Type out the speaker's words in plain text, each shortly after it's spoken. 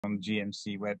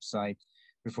GMC website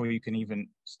before you can even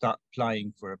start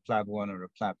applying for a PLAB 1 or a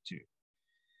PLAB 2.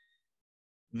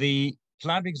 The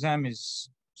PLAB exam is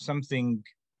something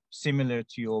similar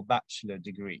to your bachelor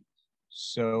degree.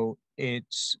 So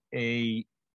it's a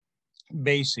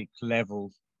basic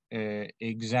level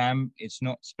exam. It's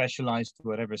not specialized to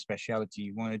whatever specialty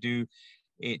you want to do.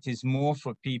 It is more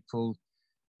for people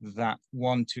that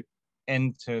want to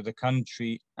enter the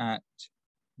country at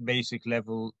basic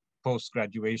level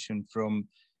post-graduation from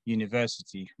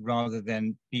university, rather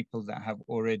than people that have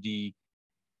already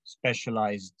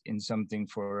specialized in something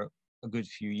for a good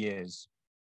few years.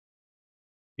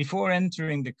 Before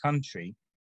entering the country,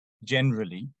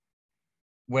 generally,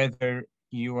 whether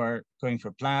you are going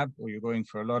for PLAB or you're going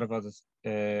for a lot of other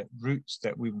routes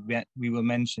that we will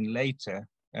mention later,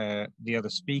 the other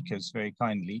speakers very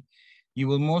kindly, you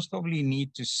will most probably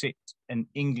need to sit an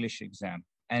English exam.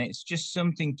 And it's just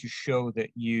something to show that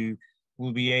you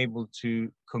will be able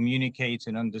to communicate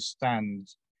and understand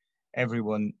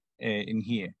everyone in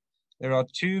here. There are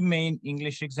two main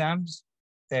English exams.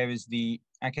 There is the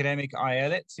academic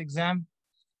IELTS exam,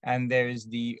 and there is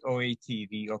the OAT,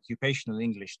 the Occupational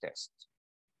English Test.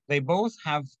 They both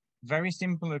have very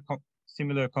similar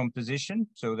composition.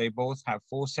 So they both have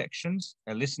 4 sections: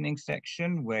 a listening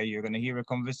section where you're going to hear a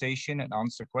conversation and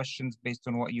answer questions based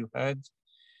on what you heard,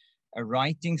 a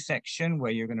writing section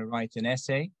where you're going to write an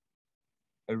essay,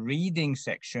 a reading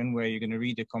section where you're going to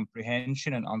read a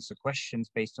comprehension and answer questions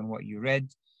based on what you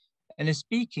read, and a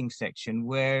speaking section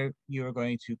where you're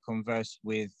going to converse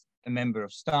with a member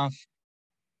of staff.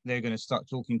 They're going to start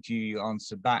talking to you, you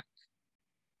answer back.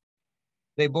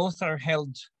 They both are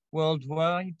held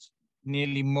worldwide.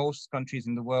 Nearly most countries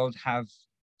in the world have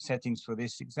settings for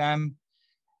this exam.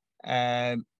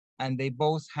 And they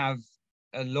both have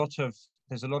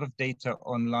there's a lot of data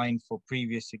online for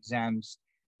previous exams,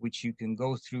 which you can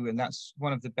go through. And that's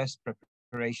one of the best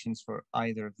preparations for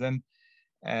either of them.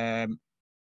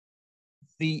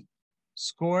 The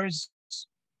scores,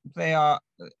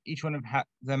 each one of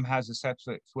them has a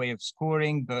separate way of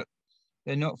scoring, but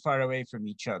they're not far away from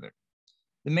each other.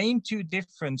 The main 2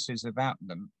 differences about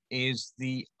them is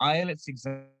the IELTS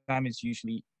exam is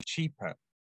usually cheaper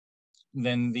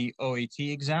than the OAT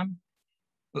exam,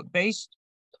 but based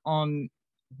on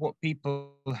what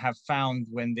people have found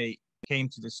when they came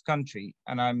to this country,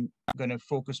 and I'm going to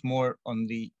focus more on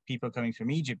the people coming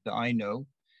from Egypt that I know,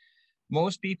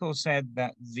 most people said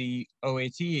that the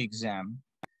OAT exam,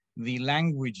 the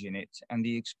language in it and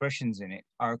the expressions in it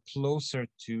are closer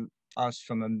to us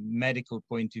from a medical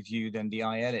point of view than the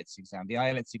IELTS exam. The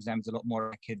IELTS exam is a lot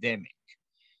more academic.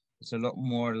 It's a lot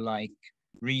more like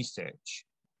research,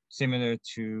 similar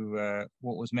to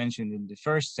what was mentioned in the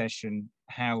first session,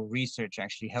 how research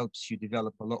actually helps you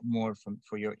develop a lot more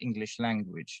for your English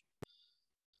language.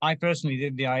 I personally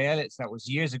did the IELTS. That was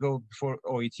years ago, before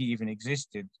OET even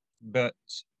existed. But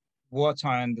what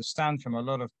I understand from a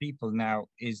lot of people now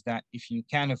is that if you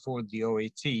can afford the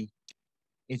OET,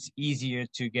 it's easier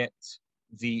to get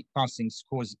the passing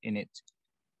scores in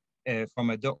it from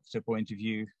a doctor point of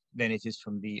view than it is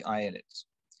from the IELTS.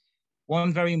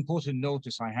 One very important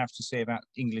notice I have to say about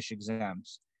English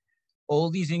exams.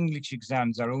 All these English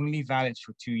exams are only valid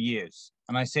for 2 years.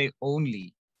 And I say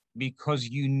only because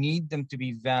you need them to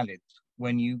be valid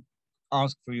when you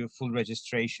ask for your full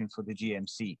registration for the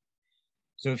GMC.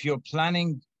 So if you're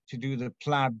planning to do the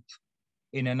PLAB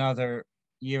in another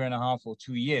 1.5 or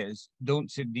 2 years,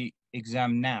 don't sit the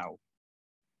exam now.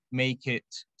 Make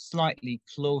it slightly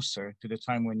closer to the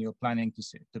time when you're planning to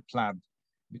sit the PLAB,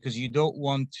 because you don't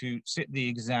want to sit the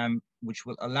exam, which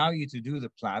will allow you to do the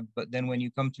PLAB, but then when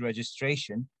you come to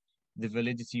registration, the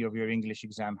validity of your English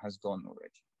exam has gone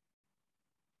already.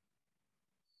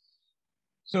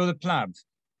 So the PLAB.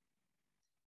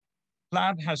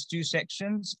 PLAB has 2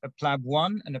 sections, a PLAB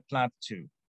 1 and a PLAB 2.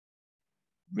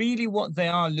 Really what they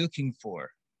are looking for,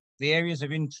 the areas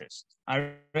of interest,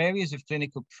 are areas of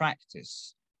clinical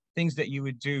practice, things that you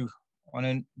would do on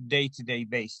a day-to-day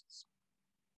basis,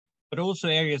 but also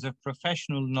areas of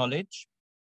professional knowledge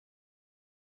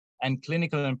and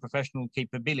clinical and professional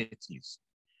capabilities.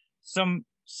 Some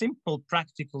simple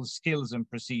practical skills and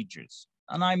procedures.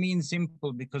 And I mean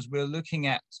simple because we're looking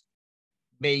at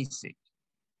basic.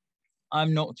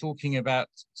 I'm not talking about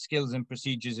skills and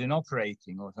procedures in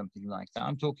operating or something like that.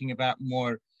 I'm talking about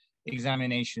more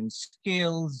examination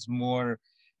skills, more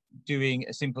doing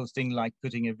a simple thing like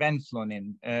putting a Venflon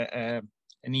in, a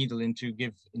needle in to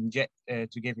give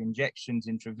injections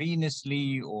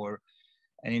intravenously, or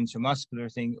an intramuscular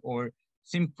thing, or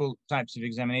simple types of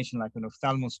examination like an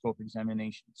ophthalmoscope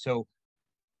examination. So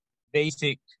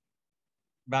basic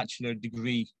bachelor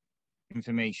degree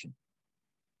information.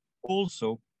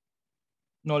 Also,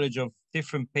 knowledge of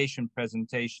different patient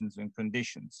presentations and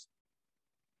conditions.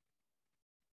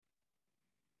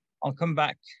 I'll come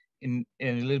back in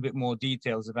a little bit more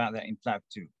details about that in PLAB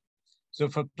 2. So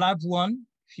for PLAB 1,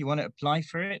 if you want to apply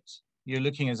for it, you're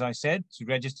looking, as I said, to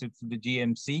register for the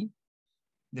GMC.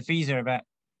 The fees are about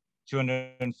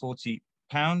 £240.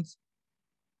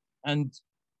 And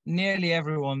nearly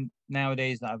everyone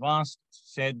nowadays that I've asked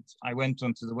said, I went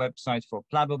onto the website for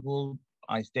Plabable.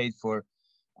 I stayed for,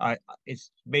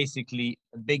 it's basically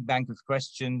a big bank of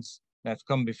questions that have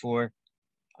come before.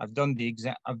 I've done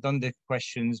the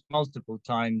questions multiple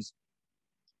times,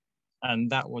 and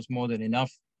that was more than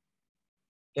enough.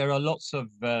 There are lots of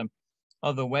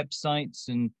other websites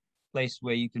and places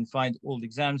where you can find old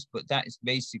exams, but that is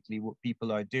basically what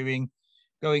people are doing,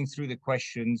 going through the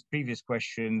questions, previous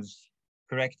questions,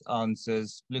 correct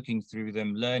answers, looking through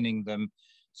them, learning them,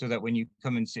 so that when you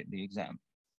come and sit the exam.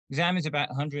 Exam is about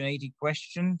 180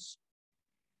 questions.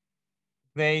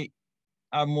 They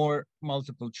are more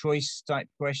multiple choice type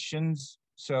questions.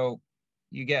 So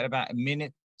you get about a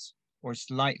minute or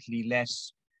slightly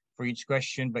less for each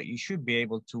question, but you should be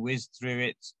able to whiz through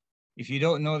it. If you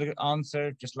don't know the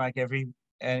answer, just like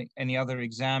any other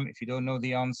exam, if you don't know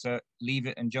the answer, leave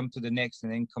it and jump to the next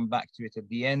and then come back to it at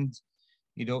the end.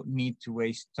 You don't need to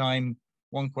waste time.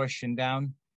 One question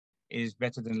down is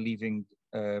better than leaving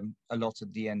a lot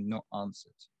at the end not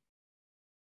answered.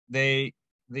 The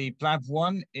PLAB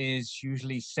 1 is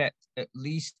usually set at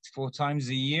least 4 times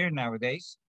a year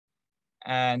nowadays.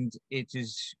 And it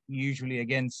is usually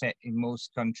again set in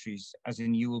most countries, as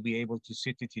in you will be able to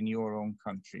sit it in your own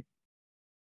country.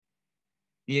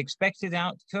 The expected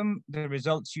outcome, the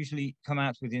results usually come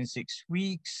out within 6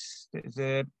 weeks.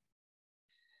 There's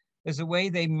a way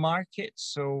they mark it.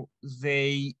 So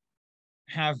they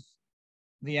have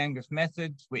the Angus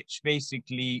method, which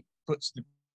basically puts the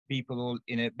people all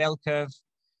in a bell curve,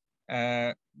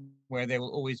 where there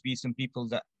will always be some people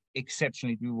that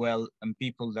exceptionally do well and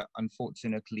people that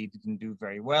unfortunately didn't do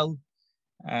very well.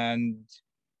 And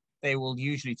they will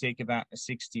usually take about a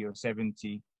 60 or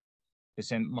 70%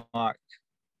 mark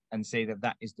and say that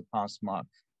that is the pass mark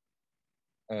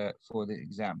for the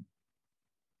exam.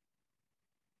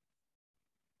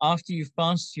 After you've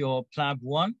passed your PLAB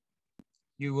 1,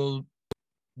 you will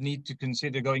need to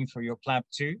consider going for your PLAB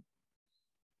 2.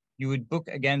 You would book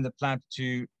again the PLAB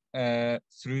 2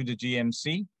 through the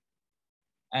GMC.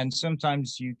 And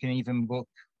sometimes you can even book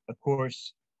a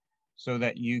course so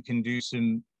that you can do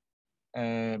some,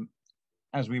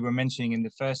 as we were mentioning in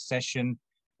the first session,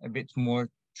 a bit more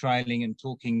trialing and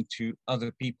talking to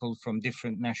other people from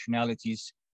different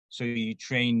nationalities. So you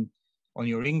train on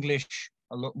your English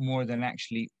a lot more than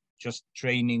actually just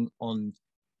training on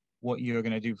what you're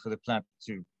going to do for the PLAB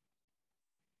 2.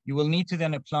 You will need to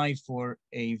then apply for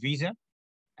a visa.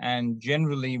 And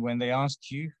generally, when they ask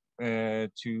you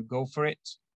to go for it,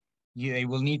 they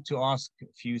will need to ask a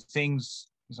few things.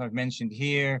 As I've mentioned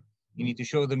here, you need to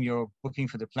show them you're booking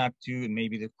for the PLAB 2 and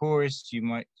maybe the course. You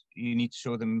need to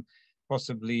show them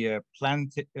possibly a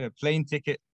plane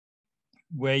ticket,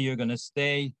 where you're going to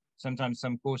stay. Sometimes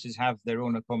some courses have their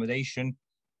own accommodation,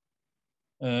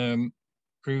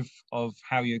 proof of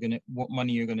what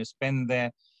money you're going to spend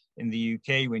there in the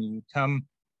UK when you come.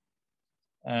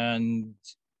 And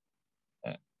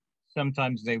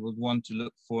sometimes they would want to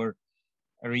look for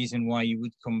a reason why you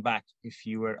would come back if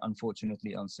you were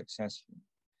unfortunately unsuccessful.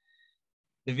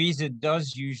 The visa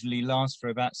does usually last for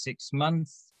about 6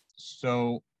 months,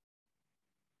 so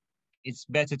it's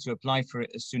better to apply for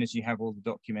it as soon as you have all the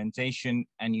documentation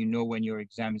and you know when your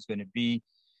exam is going to be,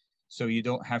 so you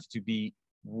don't have to be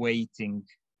waiting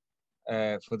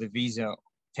for the visa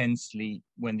tensely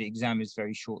when the exam is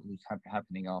very shortly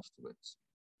happening afterwards.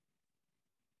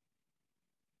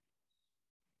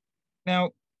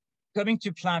 Now, coming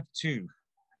to PLAB 2,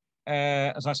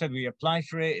 as I said, we apply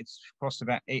for it. It's cost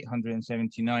about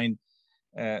 £879.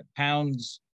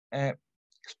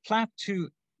 PLAB 2,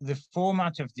 the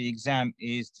format of the exam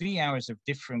is 3 hours of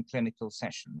different clinical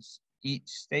sessions. Each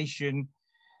station,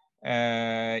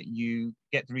 you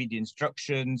get to read the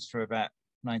instructions for about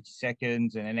 90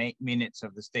 seconds and then 8 minutes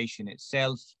of the station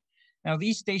itself. Now,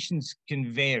 these stations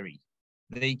can vary.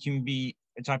 They can be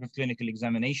a type of clinical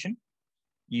examination.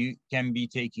 You can be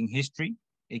taking history.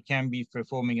 It can be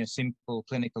performing a simple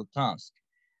clinical task.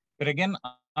 But again,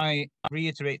 I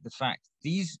reiterate the fact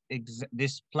this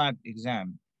PLAB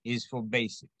exam is for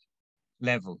basic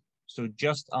level. So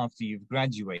just after you've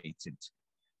graduated,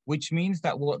 which means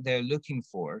that what they're looking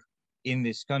for in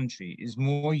this country is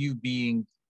more you being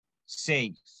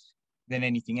safe than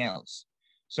anything else.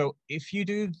 So if you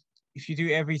do if you do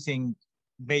everything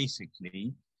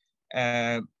basically,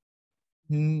 uh,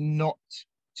 not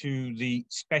to the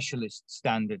specialist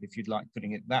standard, if you'd like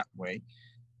putting it that way,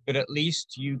 but at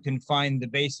least you can find the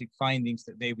basic findings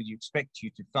that they would expect you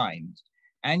to find.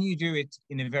 And you do it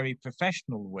in a very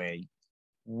professional way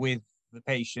with the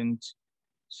patient.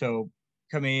 So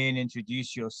come in,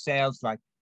 introduce yourself, like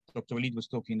Dr. Walid was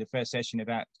talking in the first session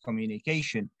about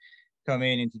communication. Come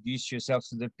in, introduce yourself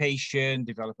to the patient,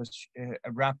 develop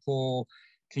a rapport,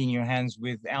 clean your hands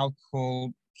with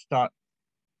alcohol, start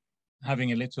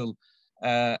having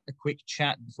a quick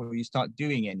chat before you start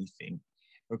doing anything.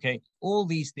 Okay, all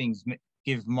these things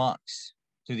give marks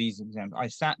to these exams. I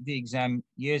sat the exam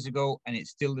years ago and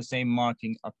it's still the same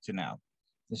marking up to now.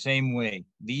 The same way,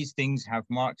 these things have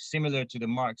marks similar to the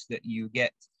marks that you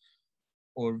get,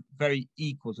 or very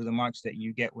equal to the marks that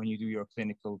you get when you do your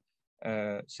clinical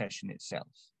session itself.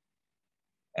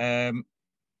 The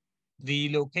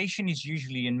location is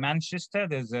usually in Manchester.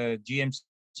 There's a GMC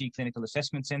Clinical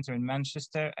Assessment Center in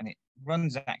Manchester, and it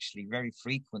runs actually very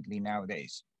frequently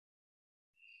nowadays.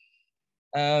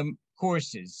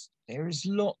 Courses. There's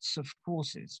lots of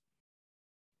courses.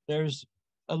 There's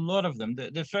a lot of them.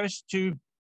 The first two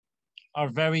are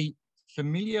very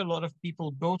familiar. A lot of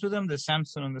people go to them, the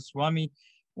Samson and the Swami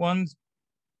ones.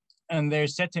 And they're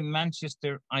set in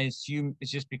Manchester. I assume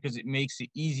it's just because it makes it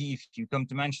easy. If you come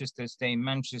to Manchester, stay in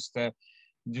Manchester,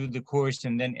 do the course,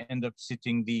 and then end up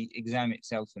sitting the exam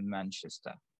itself in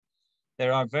Manchester.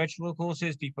 There are virtual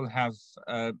courses. People have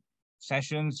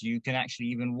sessions. You can actually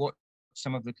even watch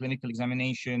some of the clinical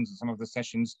examinations and some of the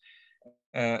sessions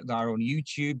that are on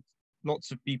YouTube.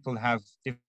 Lots of people have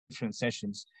different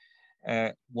sessions,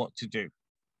 what to do.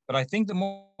 But I think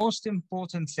the most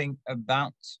important thing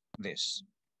about this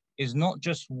is not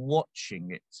just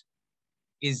watching it,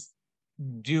 is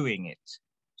doing it.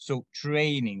 So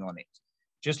training on it.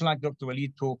 Just like Dr.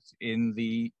 Walid talked in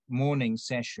the morning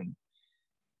session,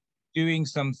 doing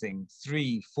something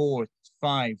 3, 4,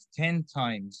 5, 10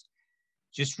 times,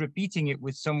 just repeating it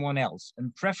with someone else,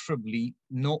 and preferably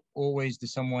not always the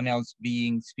someone else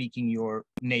speaking your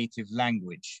native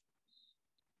language.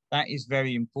 That is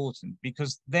very important,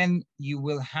 because then you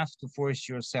will have to force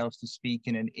yourself to speak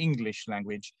in an English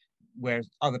language where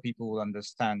other people will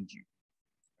understand you,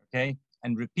 okay?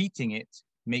 And repeating it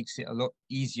makes it a lot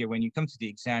easier. When you come to the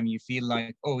exam, you feel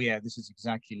like, oh yeah, this is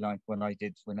exactly like what I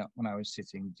did when I was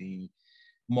sitting the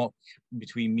mock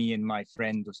between me and my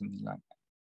friend or something like that.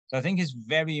 So I think it's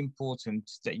very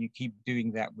important that you keep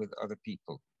doing that with other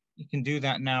people. You can do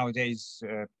that nowadays.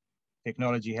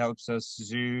 Technology helps us,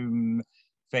 Zoom,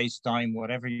 FaceTime,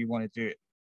 whatever you want to do it.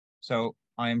 So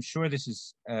I am sure this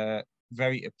is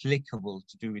very applicable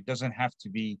to do. It doesn't have to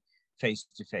be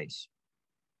face-to-face.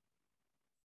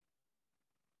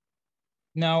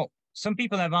 Now, some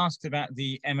people have asked about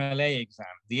the MLA exam.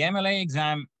 The MLA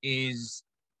exam is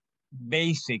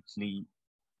basically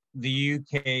the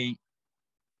UK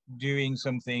doing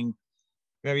something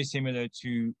very similar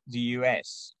to the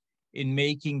US in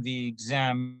making the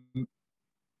exam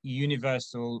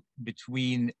universal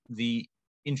between the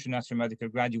international medical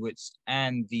graduates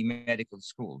and the medical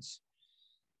schools.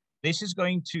 This is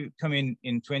going to come in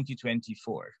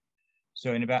 2024.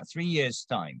 So in about 3 years'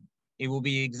 time, it will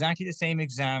be exactly the same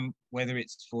exam, whether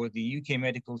it's for the UK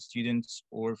medical students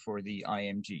or for the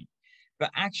IMG.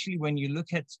 But actually, when you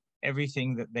look at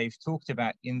everything that they've talked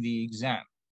about in the exam,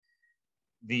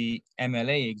 the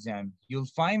MLA exam, you'll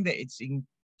find that it's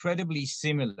incredibly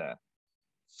similar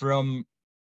from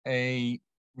a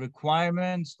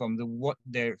requirement, from what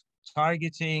they're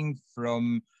targeting,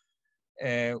 from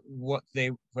what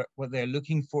they're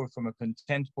looking for from a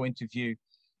content point of view,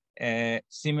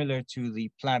 similar to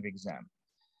the PLAB exam.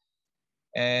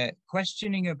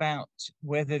 Questioning about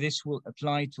whether this will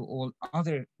apply to all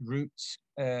other routes,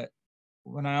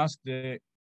 when I asked the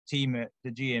team at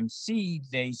the GMC,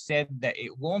 they said that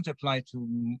it won't apply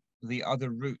to the other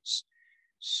routes.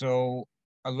 So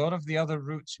a lot of the other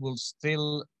routes will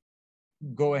still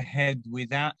go ahead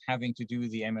without having to do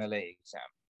the MLA exam.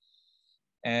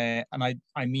 And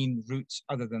I mean routes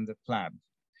other than the PLAB.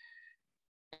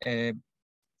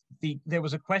 There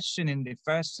was a question in the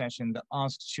first session that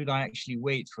asked, should I actually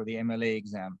wait for the MLA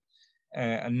exam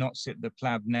and not sit the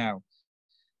PLAB now?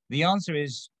 The answer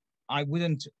is, I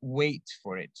wouldn't wait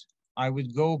for it. I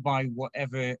would go by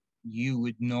whatever you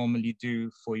would normally do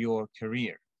for your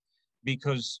career,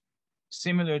 because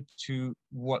similar to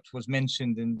what was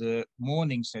mentioned in the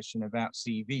morning session about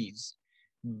CVs,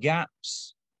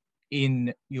 gaps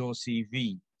in your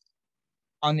CV,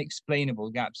 unexplainable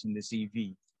gaps in the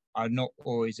CV, are not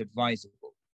always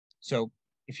advisable. So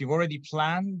if you've already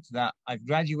planned that I've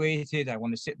graduated, I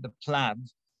want to sit the PLAB,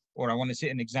 or I want to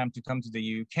sit an exam to come to the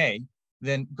UK,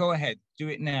 then go ahead, do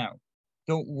it now.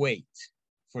 Don't wait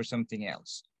for something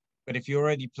else. But if you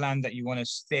already planned that you want to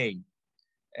stay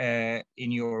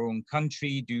in your own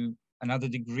country, do another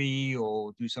degree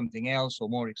or do something else or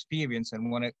more experience and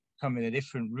want to come in a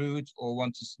different route or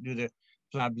want to do the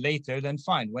PLAB later, then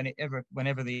fine.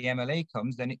 Whenever the MLA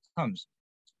comes, then it comes.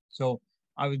 So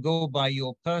I would go by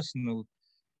your personal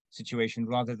situation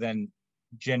rather than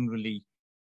generally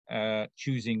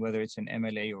choosing whether it's an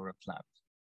MLA or a PLAB.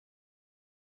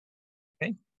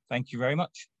 Okay, thank you very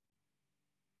much.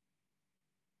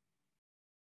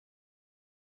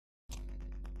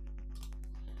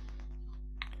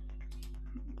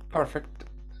 Perfect.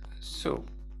 So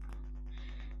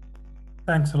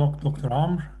thanks a lot, Dr.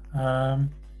 Amr.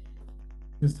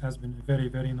 This has been a very,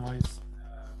 very nice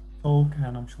talk,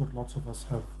 and I'm sure lots of us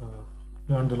have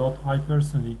learned a lot. I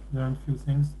personally learned a few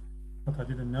things that I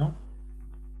didn't know.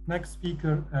 Next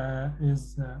speaker is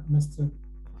Mr.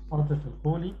 Atif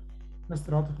Al-Kholi. Mr.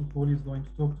 Atif Al-Kholi is going to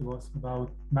talk to us about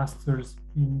Masters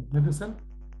in Medicine.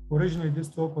 Originally, this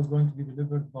talk was going to be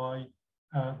delivered by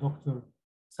Dr.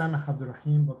 Sameh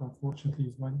Abdurrahim, but unfortunately,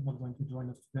 he's not going to join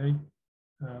us today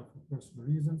for personal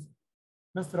reasons.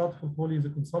 Mr. Atif Al-Kholi is a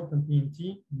consultant ENT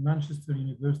in Manchester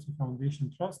University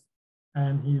Foundation Trust,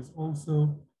 and he is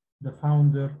also the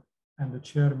founder and the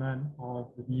chairman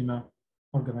of the BIMA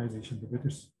organization, the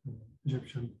British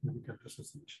Egyptian Medical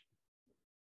Association.